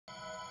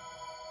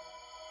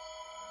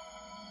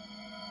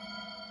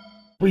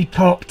We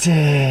popped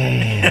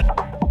it!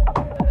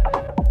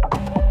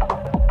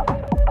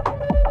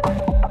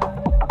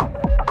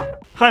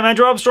 Hi, I'm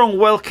Andrew Armstrong.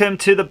 Welcome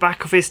to the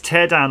back office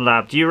teardown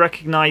lab. Do you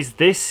recognise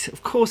this?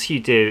 Of course you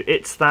do.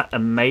 It's that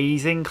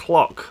amazing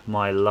clock,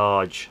 my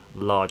large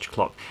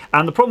clock.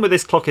 And the problem with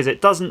this clock is it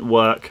doesn't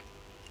work.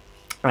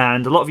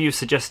 And a lot of you have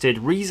suggested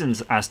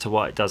reasons as to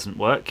why it doesn't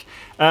work.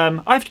 I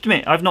have to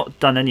admit, I've not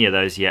done any of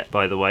those yet,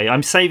 by the way.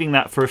 I'm saving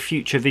that for a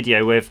future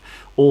video with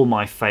all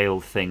my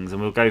failed things, and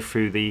we'll go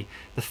through the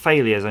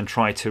failures and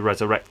try to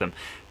resurrect them.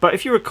 But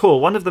if you recall,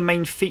 one of the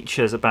main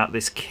features about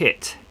this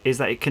kit is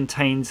that it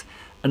contains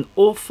an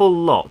awful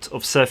lot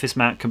of surface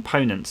mount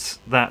components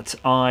that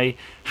I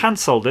hand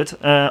soldered.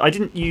 I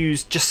didn't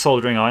use just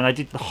soldering iron, I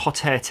did the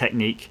hot air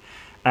technique,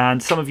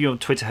 and some of you on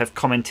Twitter have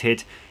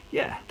commented,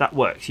 yeah, that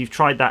works. You've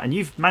tried that and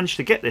you've managed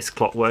to get this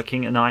clock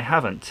working and I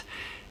haven't.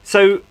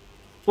 So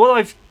what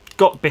I've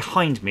got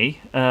behind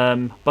me,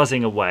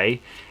 buzzing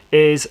away,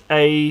 is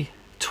a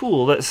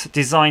tool that's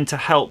designed to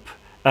help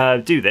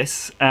do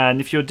this.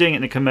 And if you're doing it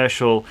in a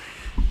commercial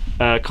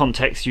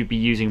context, you'd be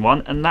using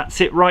one, and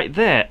that's it right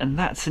there. And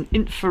that's an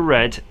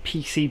infrared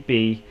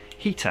PCB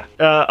heater.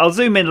 I'll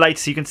zoom in later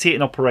so you can see it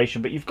in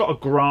operation, but you've got a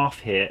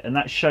graph here and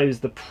that shows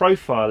the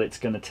profile it's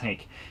going to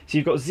take. So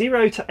you've got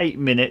 0 to 8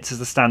 minutes as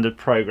the standard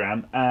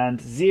program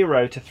and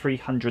 0 to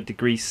 300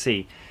 degrees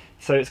C.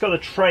 So it's got a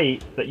tray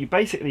that you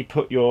basically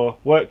put your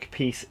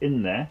workpiece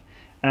in there,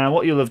 and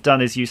what you'll have done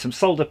is use some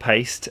solder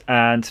paste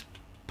and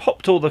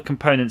popped all the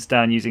components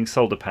down using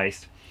solder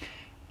paste,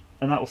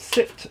 and that will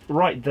sit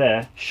right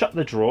there, shut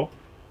the drawer,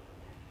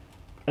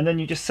 and then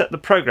you just set the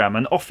program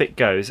and off it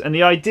goes. And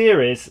the idea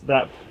is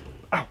that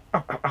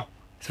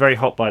it's very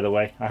hot, by the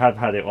way, I have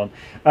had it on.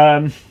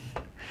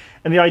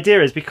 And the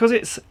idea is because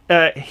it's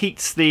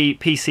heats the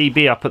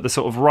PCB up at the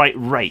sort of right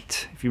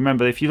rate. If you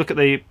remember, if you look at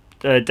the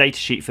data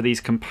sheet for these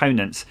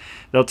components,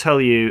 they'll tell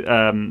you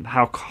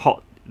how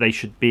hot they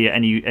should be at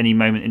any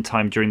moment in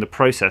time during the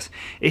process.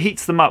 It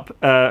heats them up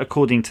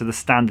according to the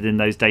standard in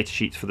those data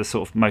sheets for the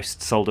sort of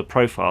most solder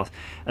profiles,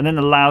 and then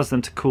allows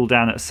them to cool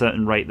down at a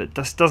certain rate that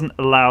just doesn't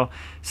allow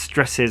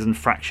stresses and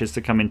fractures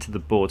to come into the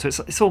board.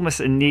 So it's almost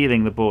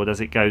annealing the board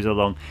as it goes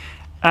along.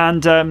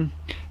 And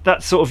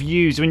that's sort of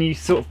used when you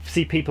sort of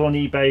see people on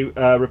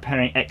eBay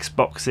repairing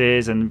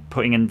Xboxes and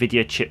putting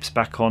NVIDIA chips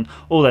back on.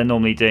 All they're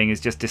normally doing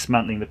is just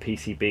dismantling the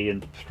PCB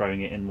and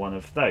throwing it in one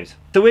of those.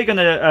 So we're going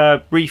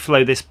to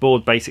reflow this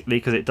board basically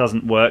because it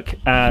doesn't work,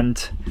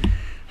 and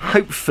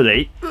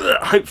hopefully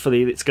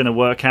it's going to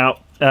work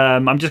out.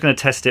 I'm just going to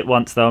test it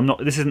once though.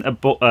 This isn't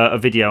a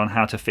video on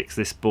how to fix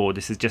this board.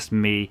 This is just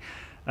me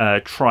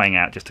trying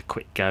out just a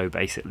quick go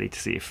basically to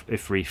see if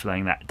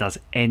reflowing that does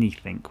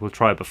anything. We'll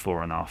try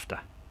before and after.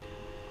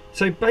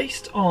 So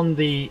based on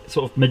the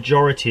sort of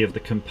majority of the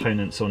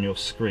components on your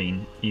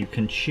screen, you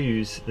can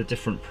choose the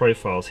different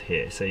profiles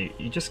here. So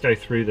you just go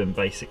through them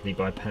basically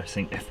by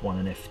pressing F1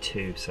 and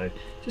F2. So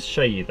just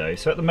show you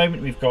those. So at the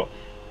moment we've got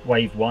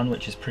wave 1,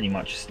 which is pretty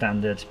much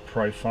standard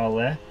profile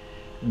there,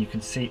 and you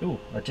can see, oh,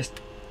 I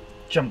just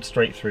jumped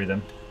straight through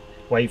them.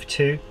 Wave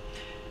 2,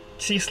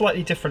 see a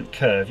slightly different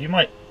curve. You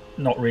might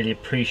not really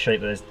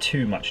appreciate that there's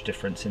too much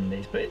difference in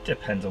these, but it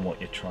depends on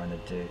what you're trying to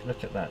do.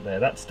 Look at that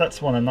there.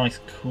 That's one, a nice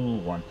cool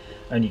one,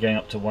 only going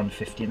up to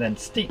 150, and then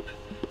steep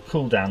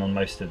cool down on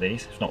most of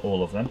these, if not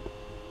all of them,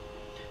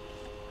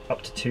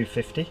 up to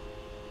 250.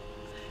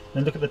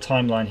 Then look at the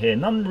timeline here.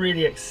 None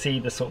really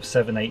exceed the sort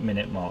of 7-8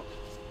 minute mark.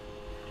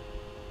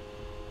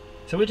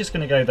 So we're just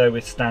going to go though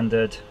with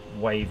standard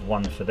wave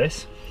 1 for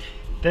this.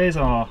 There's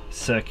our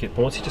circuit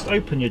board. So just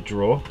open your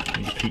drawer,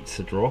 your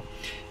pizza drawer,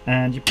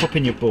 and you pop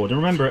in your board. And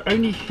remember, it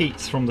only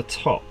heats from the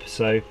top,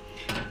 so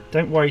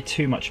don't worry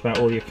too much about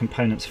all your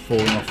components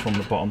falling off from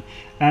the bottom.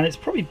 And it's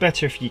probably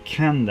better if you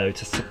can though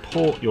to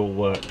support your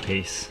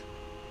workpiece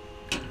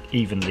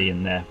evenly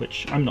in there,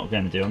 which I'm not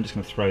going to do. I'm just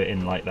going to throw it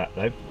in like that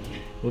though.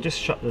 We'll just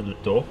shut the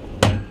door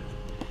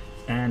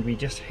and we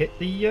just hit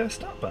the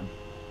start button.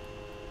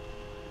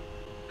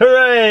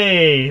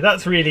 Hooray!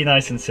 That's really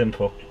nice and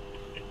simple.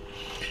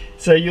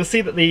 So you'll see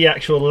that the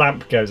actual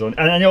lamp goes on,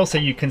 and also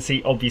you can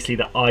see obviously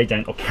that I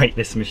don't operate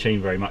this machine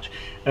very much.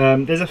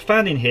 There's a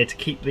fan in here to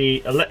keep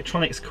the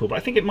electronics cool, but I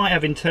think it might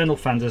have internal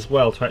fans as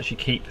well to actually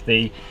keep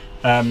the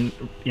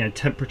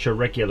temperature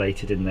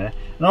regulated in there.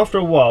 And after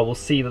a while we'll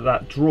see that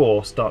that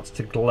drawer starts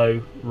to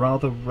glow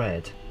rather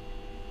red.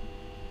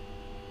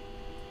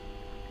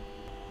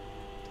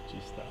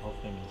 Jeez, that whole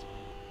thing is...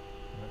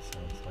 that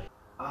sounds like...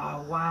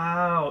 oh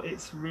wow,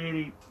 it's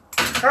really...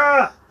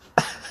 ah!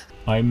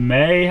 I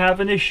may have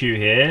an issue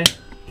here.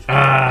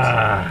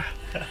 Ah,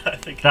 I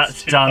think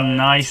that's done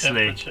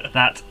nicely.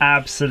 That's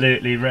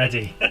absolutely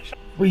ready.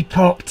 We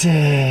popped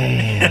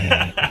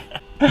it.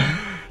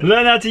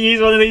 Learn how to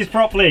use one of these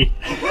properly.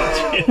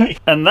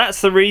 And that's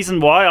the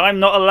reason why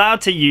I'm not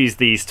allowed to use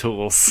these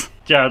tools.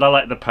 Jared, I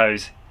like the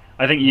pose.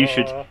 I think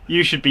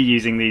you should be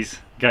using these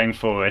going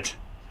forward.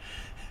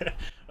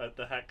 What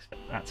the heck?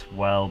 That's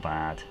well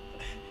bad.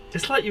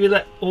 It's like you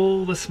let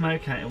all the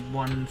smoke out in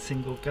one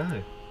single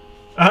go.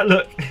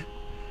 Look,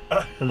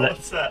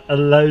 What's that? A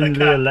lonely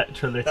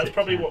electrolytic. That's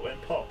probably cat. what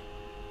went pop.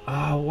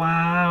 Oh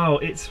wow,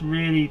 it's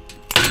really...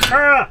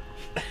 Ah!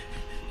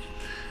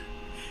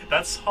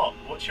 That's hot.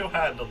 Watch your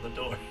hand on the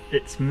door.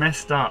 It's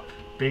messed up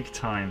big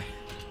time.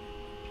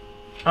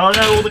 Oh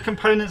no, all the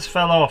components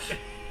fell off.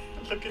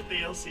 Look at the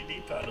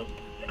LCD panel.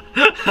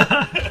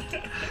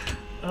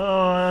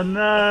 Oh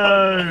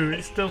no,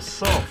 it's still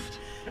soft.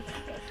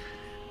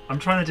 I'm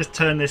trying to just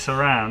turn this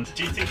around.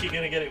 Do you think you're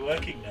going to get it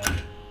working now?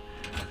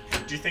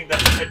 Do you think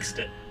that fixed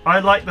it? I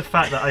like the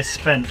fact that I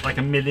spent like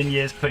a million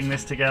years putting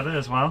this together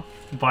as well,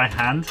 by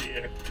hand.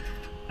 Yeah.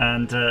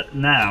 And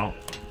now,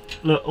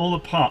 look, all the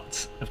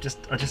parts are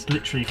just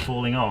literally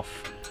falling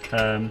off.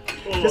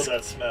 That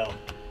smell.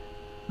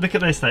 Look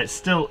at this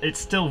though, it's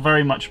still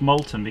very much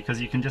molten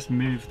because you can just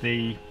move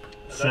the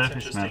That's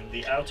surface interesting. now.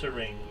 The outer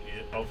ring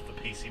of the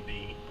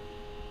PCB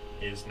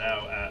is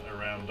now at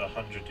around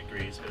 100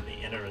 degrees, but the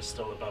inner is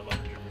still above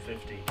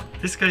 150.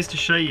 This goes to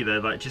show you though,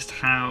 like just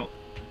how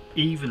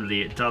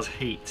evenly it does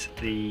heat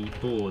the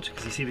board,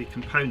 because you see the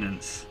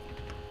components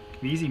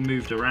can be easily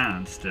moved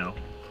around still.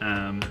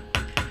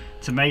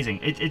 It's amazing.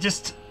 It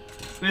just,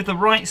 with the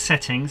right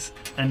settings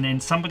and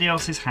in somebody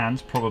else's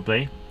hands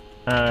probably,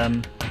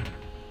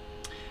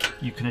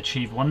 you can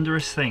achieve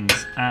wondrous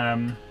things.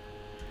 And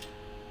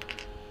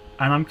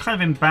I'm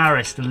kind of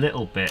embarrassed a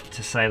little bit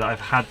to say that I've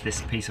had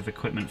this piece of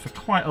equipment for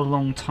quite a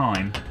long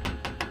time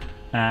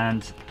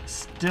and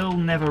still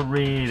never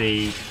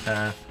really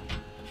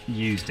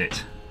used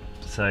it.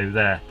 So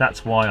there,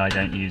 that's why I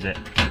don't use it.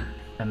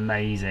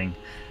 Amazing.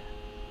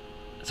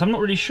 So I'm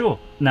not really sure.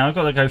 Now I've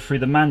got to go through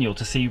the manual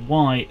to see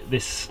why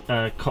this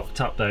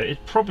cocked up though. It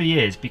probably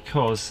is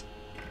because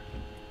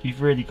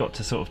you've really got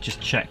to sort of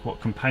just check what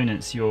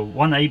components you're,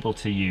 one, able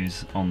to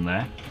use on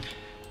there,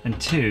 and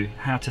two,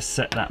 how to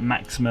set that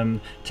maximum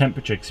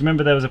temperature. Because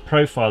remember there was a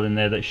profile in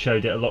there that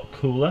showed it a lot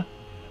cooler.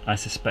 I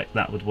suspect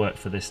that would work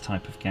for this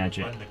type of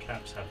gadget. And the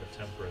caps have a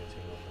temp rating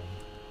on them.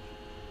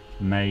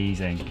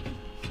 Amazing.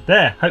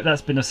 There, hope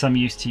that's been of some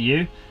use to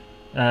you.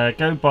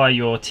 Go buy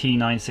your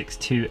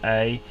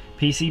T962A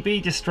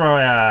PCB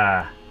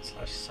destroyer.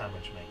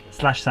 Sandwich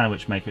maker.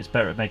 Sandwich maker. It's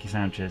better at making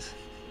sandwiches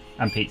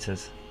and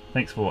pizzas.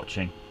 Thanks for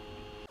watching.